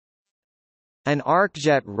An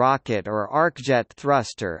Arcjet rocket or Arcjet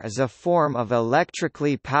thruster is a form of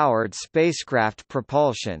electrically powered spacecraft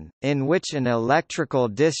propulsion, in which an electrical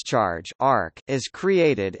discharge arc is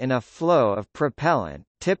created in a flow of propellant,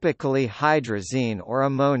 typically hydrazine or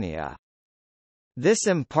ammonia. This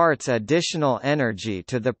imparts additional energy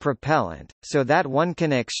to the propellant, so that one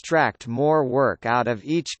can extract more work out of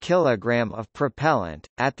each kilogram of propellant,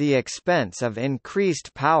 at the expense of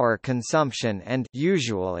increased power consumption and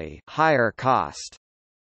usually higher cost.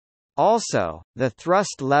 Also, the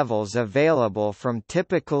thrust levels available from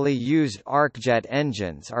typically used Arcjet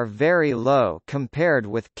engines are very low compared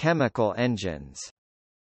with chemical engines.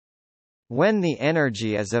 When the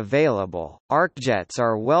energy is available, Arcjets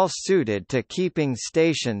are well suited to keeping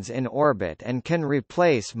stations in orbit and can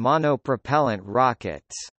replace monopropellant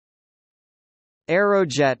rockets.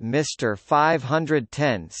 Aerojet Mr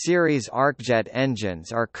 510 series Arcjet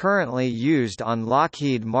engines are currently used on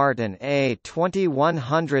Lockheed Martin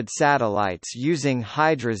A2100 satellites using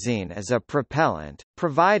hydrazine as a propellant,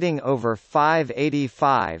 providing over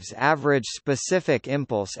 585's average specific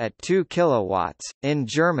impulse at 2 kW. In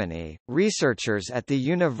Germany, researchers at the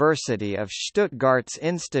University of Stuttgart's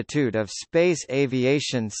Institute of Space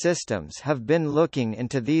Aviation Systems have been looking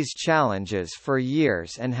into these challenges for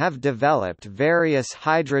years and have developed various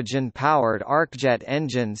hydrogen-powered Arcjet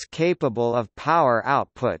engines capable of power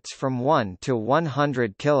outputs from 1 to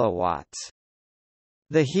 100 kW.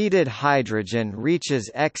 The heated hydrogen reaches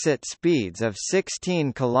exit speeds of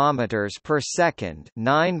 16 km per second,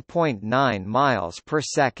 9.9 miles per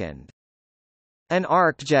second. An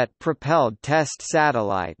Arcjet-propelled test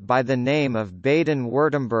satellite by the name of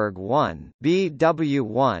Baden-Württemberg 1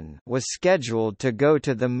 (BW1) was scheduled to go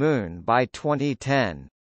to the Moon by 2010.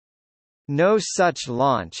 No such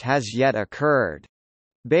launch has yet occurred.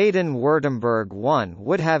 Baden-Württemberg 1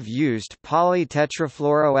 would have used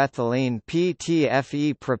polytetrafluoroethylene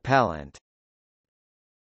PTFE propellant,